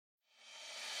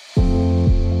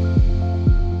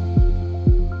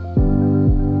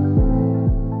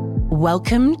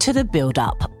Welcome to The Build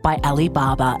Up by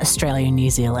Alibaba Australia and New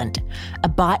Zealand, a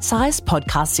bite-sized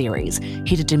podcast series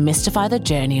here to demystify the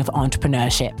journey of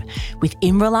entrepreneurship with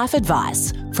in-real-life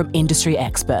advice from industry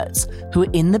experts who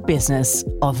are in the business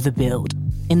of the build,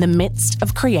 in the midst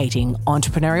of creating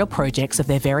entrepreneurial projects of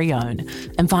their very own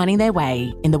and finding their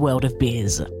way in the world of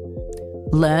biz.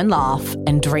 Learn, laugh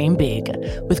and dream big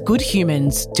with good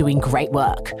humans doing great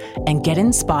work and get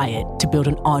inspired to build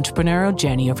an entrepreneurial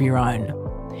journey of your own.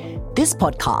 This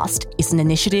podcast is an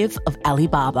initiative of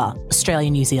Alibaba Australia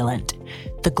New Zealand,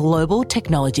 the global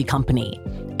technology company,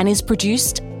 and is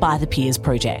produced by the Peers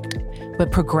Project, where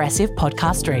progressive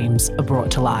podcast dreams are brought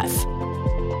to life.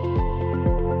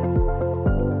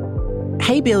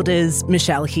 Hey builders,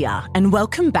 Michelle here, and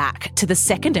welcome back to the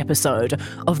second episode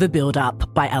of The Build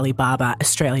Up by Alibaba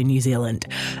Australia New Zealand,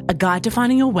 a guide to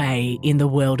finding your way in the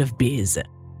world of biz.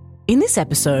 In this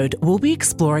episode, we'll be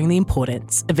exploring the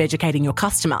importance of educating your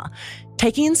customer,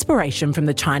 taking inspiration from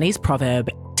the Chinese proverb,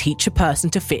 teach a person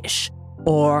to fish,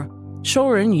 or 授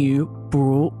人鱼不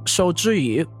如授之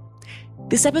鱼.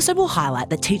 This episode will highlight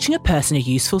that teaching a person a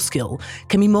useful skill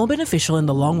can be more beneficial in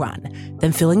the long run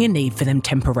than filling a need for them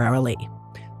temporarily.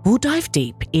 We'll dive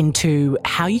deep into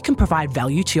how you can provide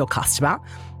value to your customer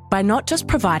by not just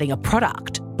providing a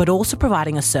product, but also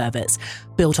providing a service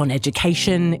built on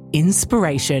education,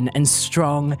 inspiration, and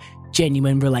strong,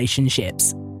 genuine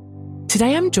relationships.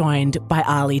 Today, I'm joined by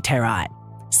Ali Terai,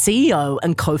 CEO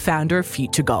and co-founder of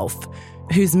Future Golf,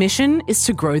 whose mission is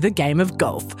to grow the game of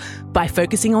golf by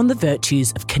focusing on the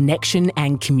virtues of connection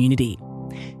and community.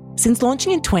 Since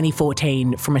launching in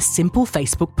 2014 from a simple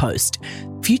Facebook post,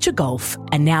 Future Golf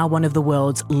are now one of the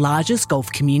world's largest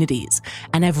golf communities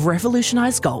and have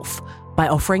revolutionised golf by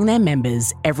offering their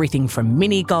members everything from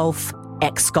mini golf,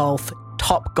 X-Golf,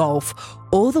 Top Golf,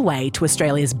 all the way to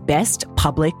Australia's best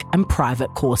public and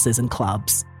private courses and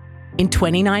clubs. In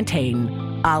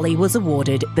 2019, Ali was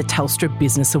awarded the Telstra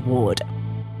Business Award.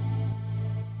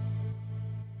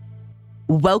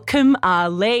 Welcome,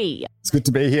 Ali. It's good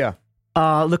to be here.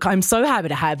 Look, I'm so happy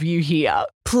to have you here.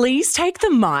 Please take the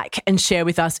mic and share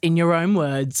with us in your own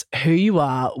words who you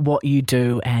are, what you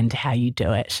do, and how you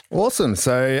do it. Awesome.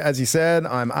 So as you said,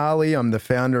 I'm Ali. I'm the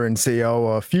founder and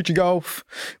CEO of Future Golf,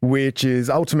 which is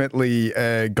ultimately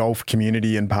a golf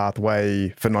community and pathway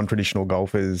for non-traditional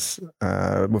golfers.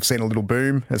 We've seen a little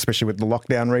boom, especially with the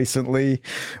lockdown recently,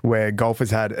 where golf has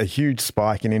had a huge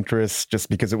spike in interest just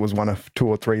because it was one of two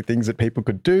or three things that people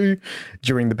could do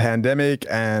during the pandemic.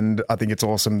 And I think it's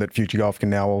awesome that Future Golf can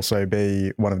now also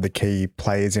be one of the key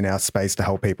players in our space to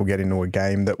help people get into a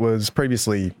game that was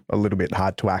previously a little bit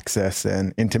hard to access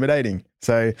and intimidating.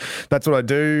 So that's what I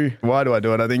do. Why do I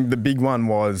do it? I think the big one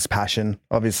was passion.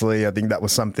 Obviously, I think that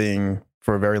was something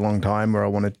for a very long time where I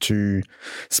wanted to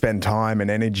spend time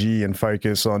and energy and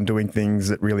focus on doing things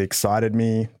that really excited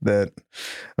me, that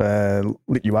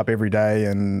lit you up every day.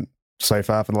 And so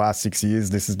far for the last 6 years,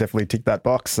 this has definitely ticked that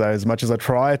box. So as much as I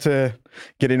try to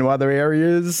get into other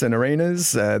areas and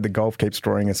arenas, the golf keeps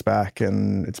drawing us back,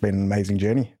 and it's been an amazing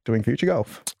journey doing Future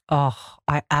Golf. Oh,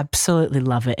 I absolutely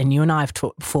love it. And you and I have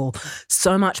talked before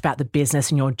so much about the business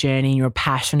and your journey and your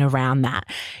passion around that.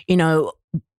 You know,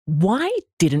 why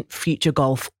didn't Future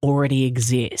Golf already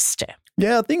exist?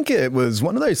 Yeah, I think it was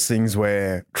one of those things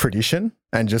where tradition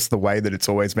and just the way that it's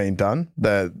always been done,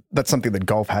 that's something that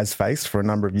golf has faced for a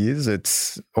number of years.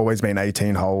 It's always been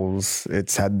 18 holes.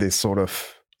 It's had this sort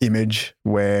of image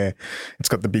where it's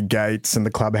got the big gates and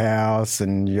the clubhouse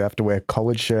and you have to wear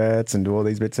collared shirts and do all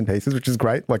these bits and pieces, which is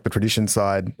great. Like the tradition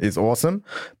side is awesome.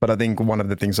 But I think one of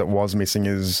the things that was missing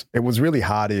is it was really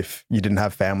hard if you didn't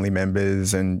have family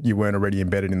members and you weren't already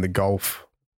embedded in the golf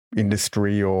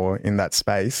industry or in that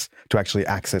space to actually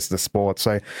access the sport.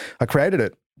 So I created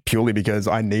it purely because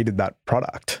I needed that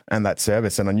product and that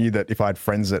service. And I knew that if I had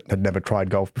friends that had never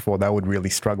tried golf before, they would really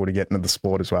struggle to get into the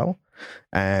sport as well.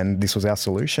 And this was our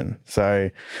solution. So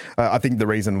I think the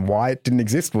reason why it didn't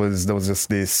exist was there was just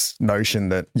this notion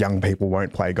that young people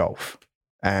won't play golf.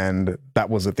 And that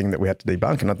was the thing that we had to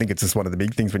debunk. And I think it's just one of the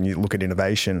big things when you look at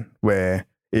innovation, where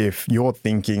if you're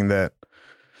thinking that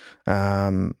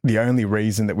the only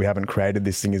reason that we haven't created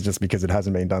this thing is just because it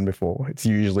hasn't been done before, it's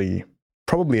usually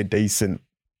probably a decent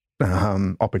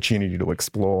opportunity to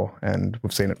explore. And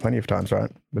we've seen it plenty of times,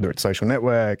 right? Whether it's social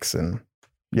networks and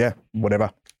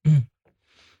whatever.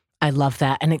 I love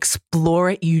that. And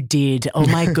explore it you did. Oh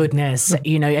my goodness.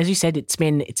 You know, as you said, it's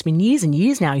been years and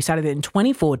years now. You started it in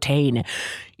 2014.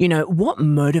 You know, what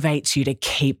motivates you to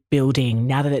keep building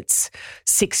now that it's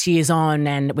 6 years on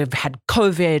and we've had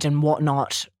COVID and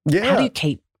whatnot? Yeah. How do you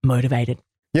keep motivated?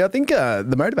 Yeah, I think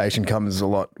the motivation comes a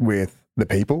lot with the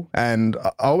people. And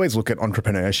I always look at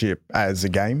entrepreneurship as a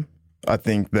game. I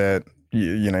think that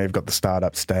you've got the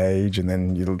startup stage, and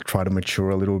then you try to mature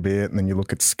a little bit, and then you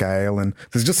look at scale, and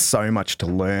there's just so much to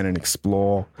learn and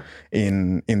explore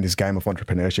in this game of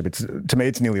entrepreneurship. To me,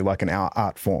 it's nearly like an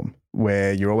art form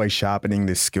where you're always sharpening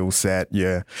this skill set.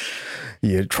 You're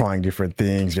trying different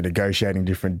things. You're negotiating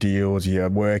different deals. You're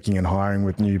working and hiring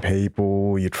with new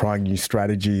people. You're trying new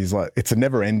strategies. Like, it's a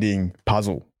never-ending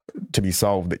puzzle to be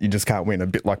solved that you just can't win, a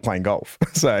bit like playing golf.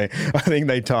 So I think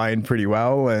they tie in pretty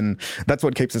well, and that's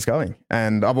what keeps us going.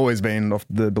 And I've always been of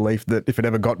the belief that if it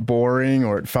ever got boring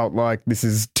or it felt like this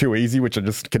is too easy, which I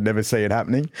just could never see it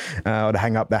happening, I'd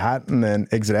hang up the hat and then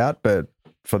exit out. But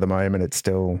for the moment, it's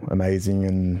still amazing,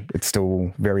 and it's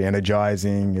still very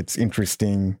energizing. It's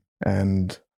interesting,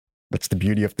 and that's the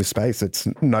beauty of the space. It's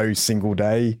no single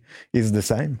day is the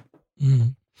same.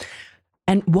 Mm.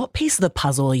 And what piece of the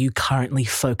puzzle are you currently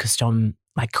focused on,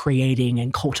 like creating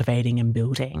and cultivating and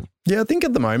building? Yeah, I think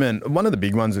at the moment, one of the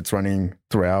big ones that's running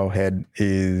through our head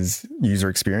is user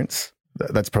experience.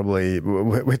 That's probably,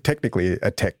 we're technically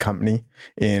a tech company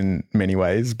in many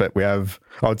ways, but we have,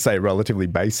 I would say, relatively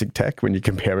basic tech when you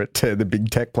compare it to the big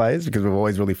tech players, because we've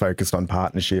always really focused on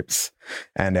partnerships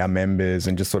and our members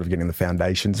and just sort of getting the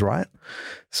foundations right.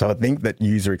 So I think that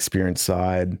user experience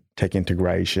side, tech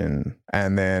integration,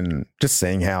 and then just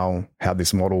seeing how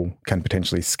this model can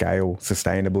potentially scale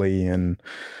sustainably and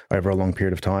over a long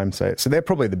period of time. So they're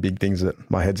probably the big things that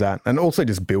my head's at. And also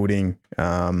just building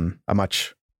a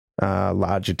much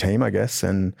larger team, I guess,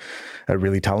 and a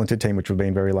really talented team, which we've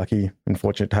been very lucky and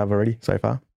fortunate to have already so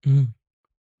far. Mm.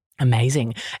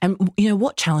 Amazing. And,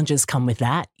 what challenges come with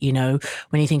that? When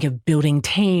you think of building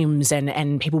teams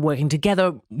and people working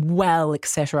together well,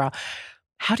 etc.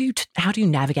 How do you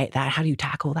navigate that? How do you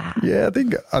tackle that? Yeah, I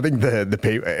think the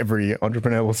people, every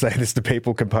entrepreneur will say this, the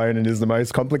people component is the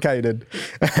most complicated,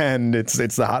 and it's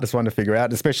the hardest one to figure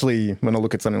out, especially when I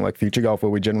look at something like Future Golf,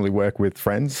 where we generally work with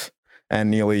friends. And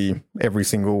nearly every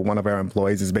single one of our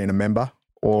employees has been a member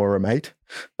or a mate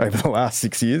over the last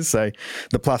 6 years. So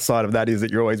the plus side of that is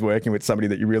that you're always working with somebody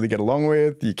that you really get along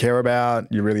with, you care about,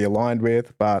 you're really aligned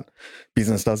with, but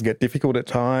business does get difficult at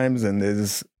times, and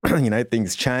there's,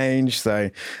 things change. So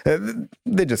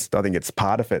they're just, I think it's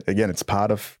part of it. Again, it's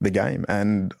part of the game.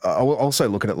 And I'll also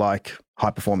look at it like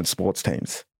high performance sports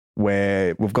teams,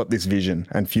 where we've got this vision,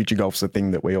 and Future Golf's the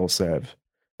thing that we all serve.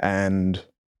 And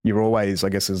you're always, I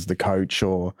guess, as the coach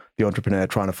or the entrepreneur,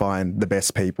 trying to find the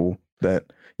best people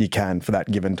that you can for that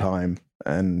given time.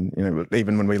 And,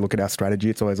 even when we look at our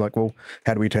strategy, it's always like, well,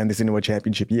 how do we turn this into a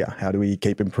championship year? How do we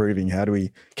keep improving? How do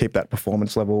we keep that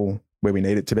performance level where we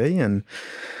need it to be?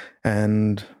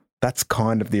 And that's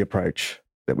kind of the approach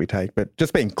that we take. But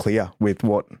just being clear with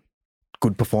what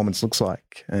good performance looks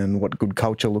like and what good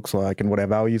culture looks like and what our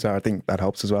values are, I think that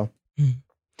helps as well. Mm.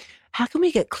 How can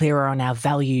we get clearer on our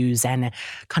values and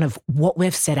kind of what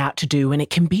we've set out to do when it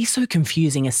can be so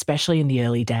confusing, especially in the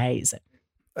early days?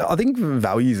 I think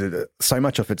values, so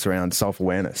much of it's around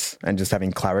self-awareness and just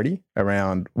having clarity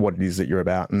around what it is that you're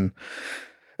about. And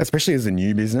especially as a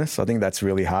new business, I think that's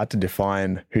really hard to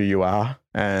define who you are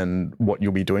and what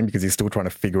you'll be doing, because you're still trying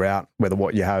to figure out whether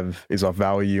what you have is of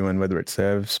value and whether it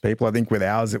serves people. I think with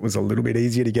ours, it was a little bit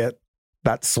easier to get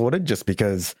that sorted just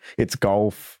because it's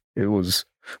golf. We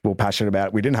were passionate about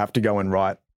it. We didn't have to go and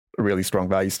write a really strong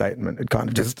value statement. It kind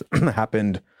of just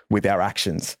happened with our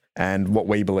actions and what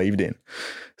we believed in.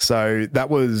 So that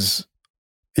was,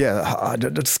 I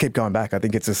just keep going back. I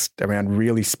think it's just around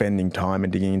really spending time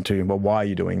and digging into, well, why are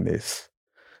you doing this?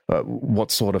 What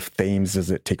sort of themes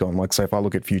does it tick on? Like, so if I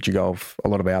look at Future Golf, a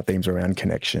lot of our themes are around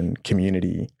connection,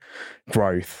 community,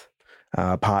 growth,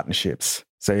 partnerships.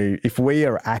 So if we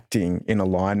are acting in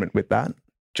alignment with that,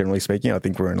 generally speaking, I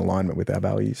think we're in alignment with our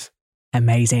values.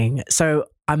 Amazing. So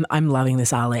I'm loving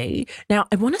this, Ali. Now,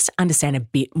 I want us to understand a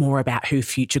bit more about who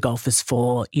Future Golf is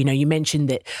for. You mentioned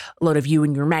that a lot of you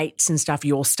and your mates and stuff,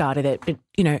 you all started it, but,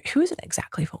 who is it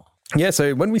exactly for? Yeah,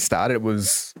 so when we started, it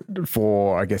was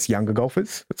for, I guess, younger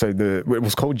golfers. So it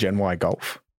was called Gen Y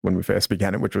Golf when we first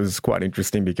began it, which was quite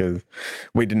interesting because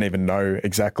we didn't even know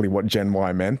exactly what Gen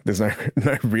Y meant. There's no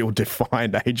real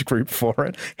defined age group for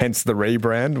it, hence the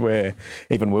rebrand, where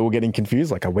even we were getting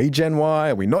confused, like, are we Gen Y?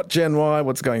 Are we not Gen Y?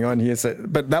 What's going on here? So,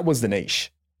 but that was the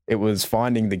niche. It was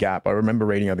finding the gap. I remember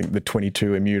reading, I think, the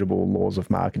 22 immutable laws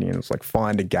of marketing, and it was like,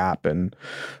 find a gap and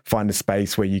find a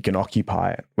space where you can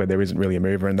occupy it, where there isn't really a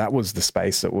mover. And that was the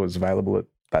space that was available at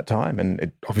that time. And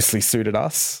it obviously suited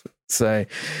us. So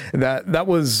that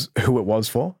was who it was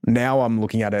for. Now I'm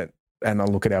looking at it and I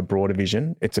look at our broader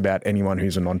vision. It's about anyone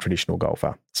who's a non-traditional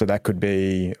golfer. So that could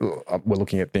be, we're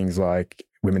looking at things like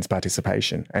women's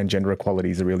participation, and gender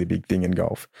equality is a really big thing in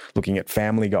golf. Looking at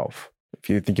family golf, if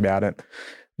you think about it,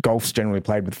 golf's generally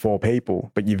played with 4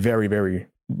 people, but you very, very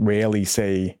rarely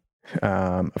see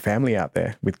a family out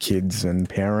there with kids and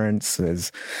parents.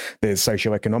 There's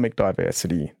socioeconomic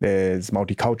diversity, there's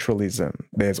multiculturalism,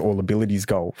 there's all abilities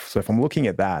golf. So if I'm looking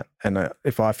at that, and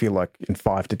if I feel like in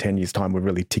 5 to 10 years' time we've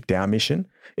really ticked our mission,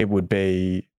 it would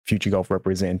be future golf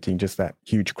representing just that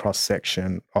huge cross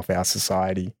section of our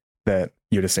society that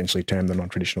you'd essentially term the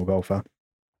non-traditional golfer.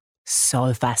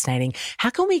 So fascinating.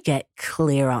 How can we get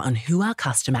clearer on who our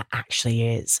customer actually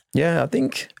is? Yeah, I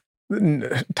think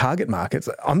target markets,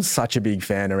 I'm such a big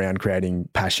fan around creating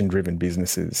passion-driven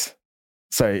businesses.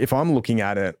 So if I'm looking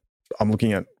at it, I'm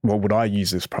looking at, well, would I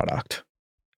use this product?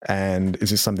 And is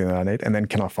this something that I need? And then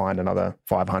can I find another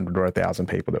 500 or 1,000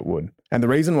 people that would? And the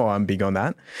reason why I'm big on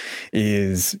that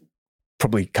is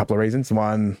probably a couple of reasons.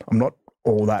 One, I'm not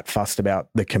all that fussed about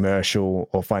the commercial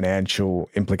or financial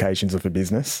implications of a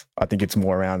business. I think it's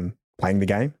more around playing the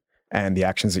game and the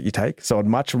actions that you take. So I'd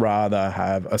much rather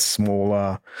have a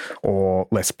smaller or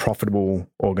less profitable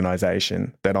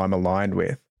organization that I'm aligned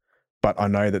with, but I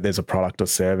know that there's a product or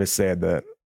service there that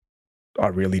I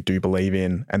really do believe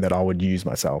in and that I would use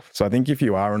myself. So I think if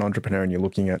you are an entrepreneur and you're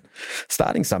looking at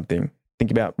starting something, think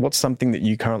about what's something that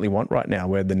you currently want right now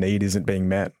where the need isn't being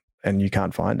met and you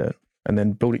can't find it, and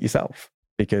then build it yourself.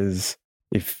 Because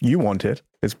if you want it,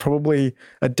 there's probably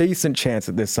a decent chance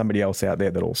that there's somebody else out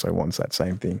there that also wants that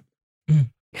same thing.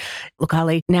 Look,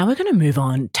 Ali, now we're going to move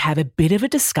on to have a bit of a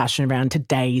discussion around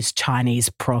today's Chinese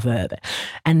proverb,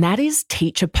 and that is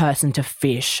teach a person to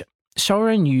fish. 授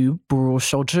人鱼不如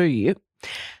授之鱼.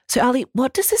 So, Ali,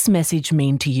 what does this message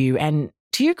mean to you? And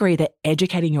do you agree that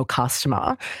educating your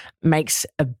customer makes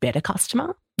a better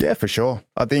customer? Yeah, for sure.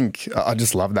 I think I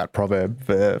just love that proverb.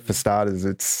 For starters,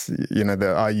 it's,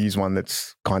 I use one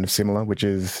that's kind of similar, which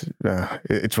is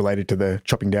it's related to the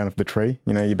chopping down of the tree.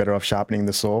 You're better off sharpening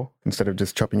the saw instead of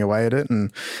just chopping away at it.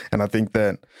 And I think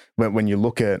that when you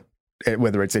look at it,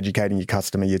 whether it's educating your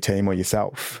customer, your team, or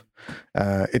yourself,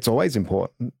 it's always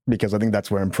important, because I think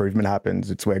that's where improvement happens.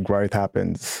 It's where growth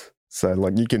happens. So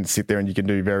like you can sit there and you can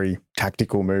do very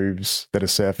tactical moves that are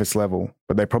surface level,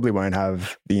 but they probably won't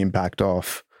have the impact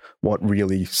of what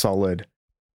really solid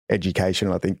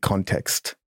education, I think,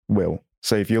 context will.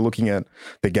 So if you're looking at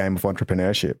the game of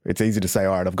entrepreneurship, it's easy to say,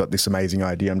 all right, I've got this amazing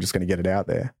idea, I'm just going to get it out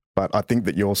there. But I think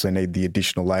that you also need the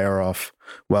additional layer of,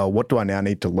 well, what do I now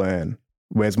need to learn?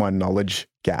 Where's my knowledge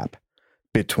gap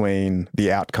between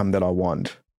the outcome that I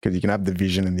want? Because you can have the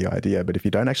vision and the idea, but if you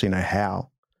don't actually know how,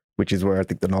 which is where I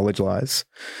think the knowledge lies,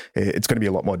 it's going to be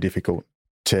a lot more difficult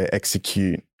to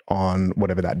execute on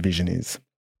whatever that vision is.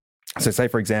 So say,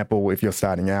 for example, if you're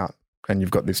starting out and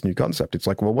you've got this new concept, it's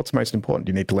like, well, what's most important? Do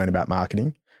you need to learn about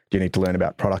marketing? Do you need to learn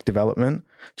about product development?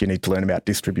 Do you need to learn about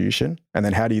distribution? And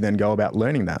then how do you then go about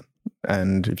learning that?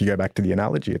 And if you go back to the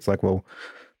analogy, it's like, well,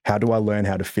 how do I learn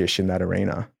how to fish in that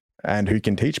arena? And who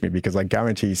can teach me? Because I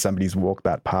guarantee somebody's walked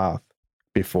that path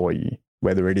before you,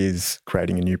 whether it is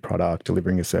creating a new product,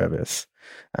 delivering a service.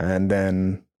 And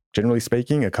then generally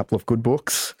speaking, a couple of good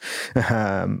books,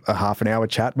 a half an hour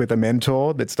chat with a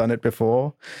mentor that's done it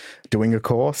before, doing a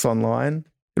course online.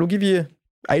 It'll give you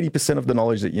 80% of the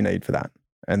knowledge that you need for that.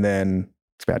 And then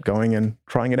it's about going and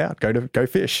trying it out. Go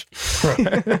fish.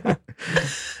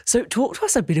 So talk to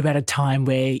us a bit about a time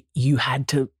where you had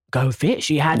to go fish.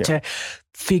 You had to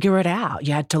figure it out.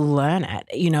 You had to learn it.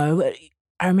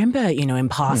 I remember, in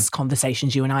past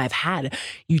conversations you and I have had,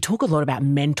 you talk a lot about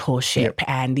mentorship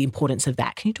and the importance of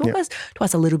that. Can you talk to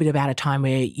us a little bit about a time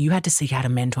where you had to seek out a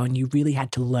mentor and you really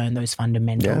had to learn those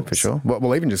fundamentals? Yeah, for sure.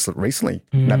 Well, even just recently,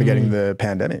 navigating the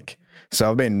pandemic. So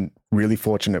I've been really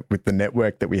fortunate with the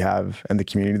network that we have and the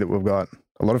community that we've got.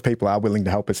 A lot of people are willing to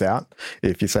help us out.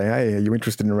 If you say, hey, are you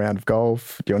interested in a round of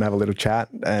golf? Do you want to have a little chat?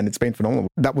 And it's been phenomenal.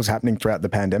 That was happening throughout the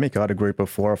pandemic. I had a group of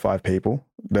 4 or 5 people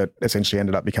that essentially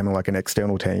ended up becoming like an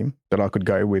external team that I could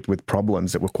go with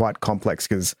problems that were quite complex.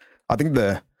 Because I think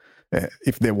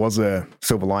if there was a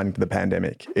silver lining to the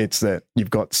pandemic, it's that you've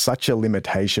got such a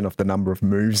limitation of the number of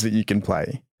moves that you can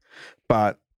play.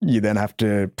 But you then have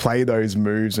to play those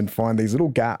moves and find these little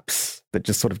gaps that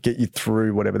just sort of get you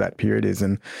through whatever that period is.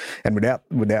 And without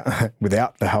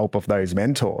the help of those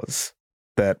mentors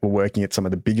that were working at some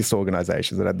of the biggest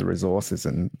organizations that had the resources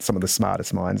and some of the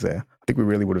smartest minds there, I think we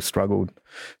really would have struggled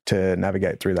to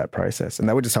navigate through that process. And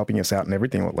they were just helping us out in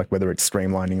everything, like whether it's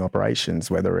streamlining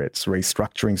operations, whether it's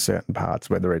restructuring certain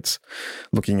parts, whether it's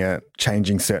looking at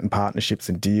changing certain partnerships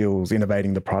and deals,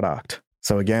 innovating the product.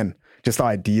 So again, just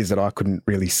ideas that I couldn't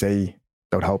really see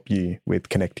they'll help you with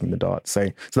connecting the dots. So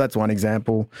that's one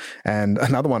example. And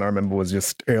another one I remember was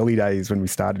just early days when we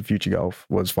started Future Golf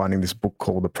was finding this book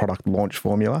called The Product Launch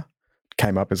Formula. It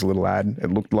came up as a little ad.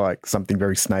 It looked like something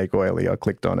very snake oily. I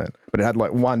clicked on it, but it had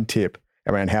like one tip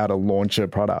around how to launch a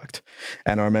product.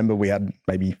 And I remember we had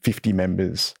maybe 50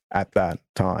 members at that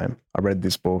time. I read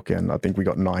this book and I think we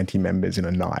got 90 members in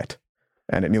a night.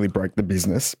 And it nearly broke the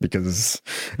business because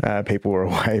people were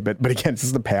away. But again, it's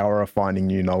just the power of finding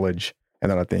new knowledge.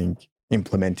 And then I think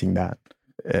implementing that,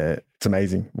 it's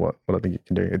amazing what I think it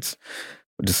can do. It's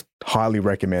just highly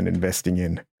recommend investing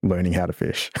in learning how to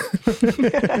fish.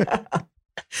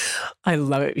 I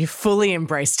love it. You fully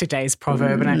embraced today's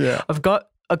proverb. And I've got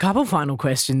a couple final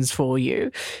questions for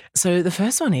you. So the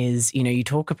first one is, you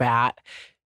talk about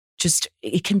just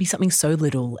it can be something so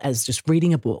little as just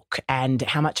reading a book and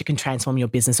how much it can transform your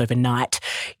business overnight.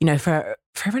 For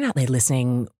everyone out there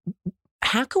listening,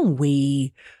 how can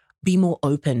we be more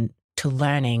open to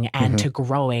learning and to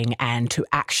growing and to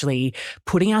actually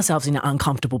putting ourselves in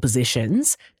uncomfortable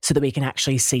positions so that we can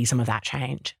actually see some of that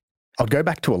change? I'll go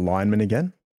back to alignment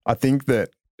again. I think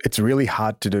that it's really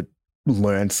hard to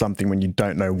learn something when you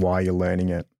don't know why you're learning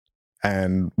it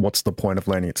and what's the point of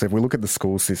learning it. So if we look at the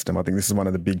school system, I think this is one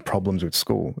of the big problems with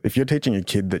school. If you're teaching a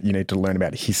kid that you need to learn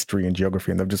about history and geography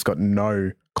and they've just got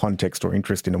no context or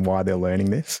interest in why they're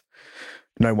learning this,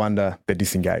 no wonder they're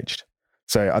disengaged.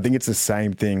 So I think it's the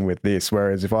same thing with this.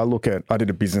 Whereas if I did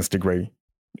a business degree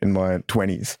in my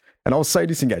 20s and I was so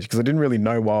disengaged because I didn't really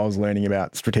know why I was learning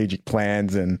about strategic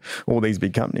plans and all these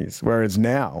big companies. Whereas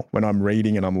now when I'm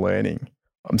reading and I'm learning,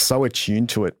 I'm so attuned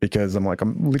to it because I'm like,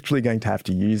 I'm literally going to have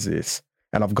to use this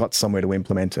and I've got somewhere to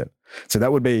implement it. So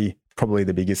that would be probably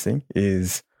the biggest thing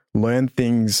is learn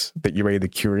things that you're either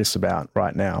curious about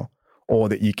right now or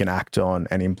that you can act on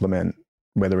and implement,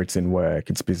 whether it's in work,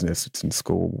 it's business, it's in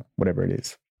school, whatever it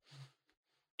is.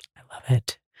 I love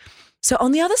it. So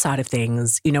on the other side of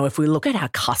things, if we look at our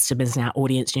customers and our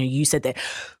audience, you said that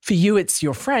for you, it's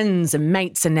your friends and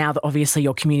mates. And now that obviously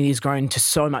your community has grown to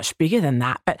so much bigger than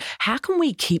that, but how can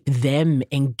we keep them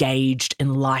engaged,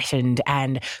 enlightened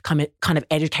and kind of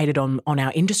educated on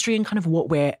our industry and kind of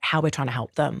how we're trying to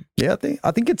help them? Yeah,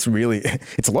 I think it's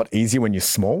a lot easier when you're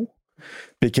small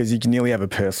because you can nearly have a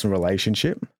personal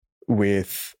relationship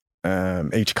with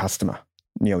each customer.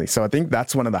 Nearly. So I think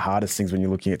that's one of the hardest things when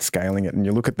you're looking at scaling it and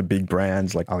you look at the big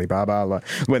brands like Alibaba,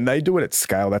 when they do it at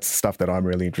scale, that's the stuff that I'm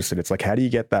really interested in. It's like, how do you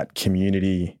get that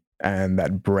community and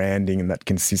that branding and that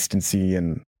consistency?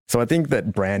 And so I think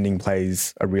that branding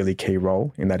plays a really key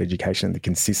role in that education, the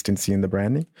consistency in the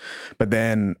branding. But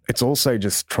then it's also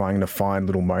just trying to find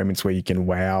little moments where you can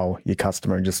wow your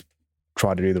customer and just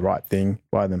try to do the right thing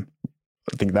by them.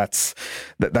 I think that's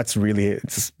really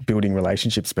it's just building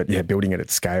relationships, but building it at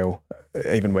scale.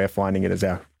 Even we're finding it as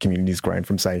our community's grown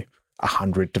from say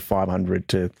 100 to 500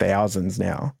 to thousands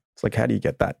now. It's like, how do you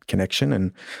get that connection?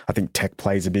 And I think tech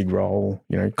plays a big role,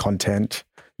 content,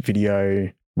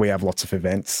 video. We have lots of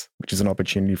events, which is an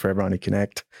opportunity for everyone to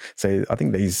connect. So I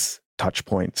think these touch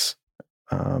points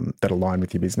that align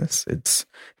with your business, it's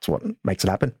what makes it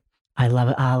happen. I love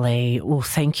it, Ali. Well,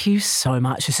 thank you so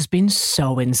much. This has been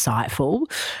so insightful.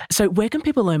 So where can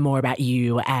people learn more about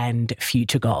you and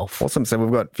Future Golf? Awesome. So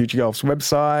we've got Future Golf's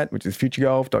website, which is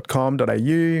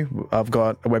futuregolf.com.au. I've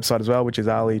got a website as well, which is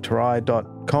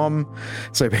aliterai.com.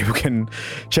 So people can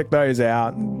check those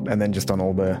out and then just on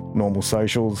all the normal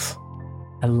socials.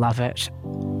 I love it.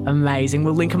 Amazing.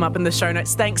 We'll link them up in the show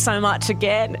notes. Thanks so much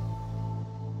again.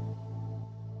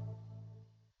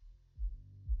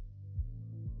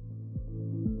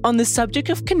 On the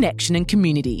subject of connection and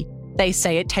community, they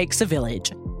say it takes a village,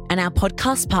 and our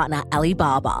podcast partner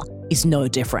Alibaba is no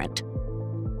different.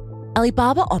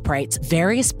 Alibaba operates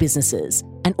various businesses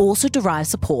and also derives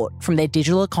support from their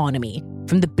digital economy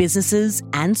from the businesses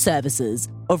and services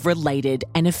of related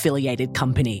and affiliated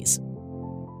companies.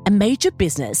 A major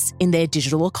business in their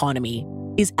digital economy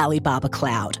is Alibaba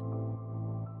Cloud.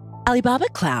 Alibaba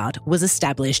Cloud was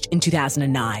established in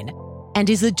 2009 and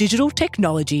is the digital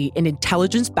technology and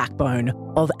intelligence backbone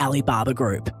of Alibaba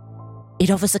Group.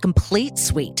 It offers a complete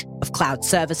suite of cloud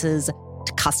services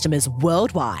to customers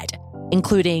worldwide,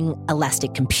 including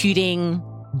elastic computing,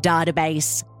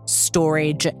 database,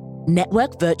 storage,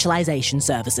 network virtualization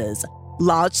services,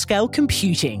 large-scale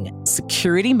computing,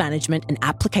 security management and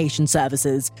application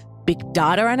services, big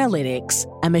data analytics,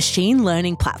 a machine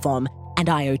learning platform, and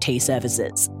IoT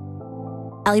services.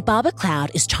 Alibaba Cloud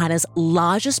is China's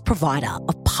largest provider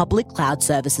of public cloud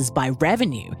services by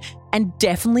revenue and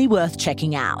definitely worth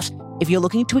checking out if you're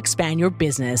looking to expand your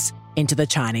business into the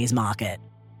Chinese market.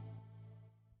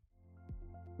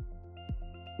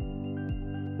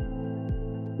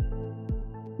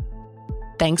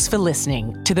 Thanks for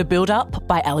listening to The Build Up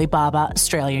by Alibaba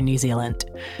Australia New Zealand,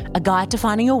 a guide to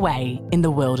finding your way in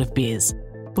the world of biz.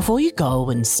 Before you go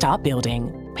and start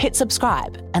building, hit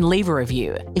subscribe and leave a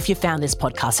review if you found this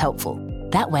podcast helpful.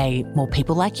 That way, more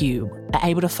people like you are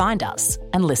able to find us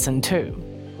and listen too.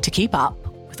 To keep up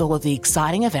with all of the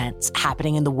exciting events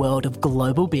happening in the world of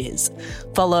global biz,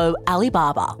 follow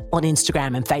Alibaba on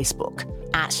Instagram and Facebook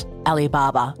at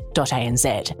alibaba.anz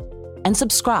and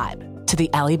subscribe to the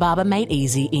Alibaba Made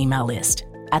Easy email list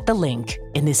at the link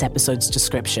in this episode's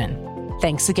description.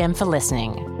 Thanks again for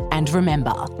listening, and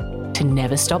remember to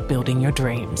never stop building your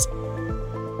dreams.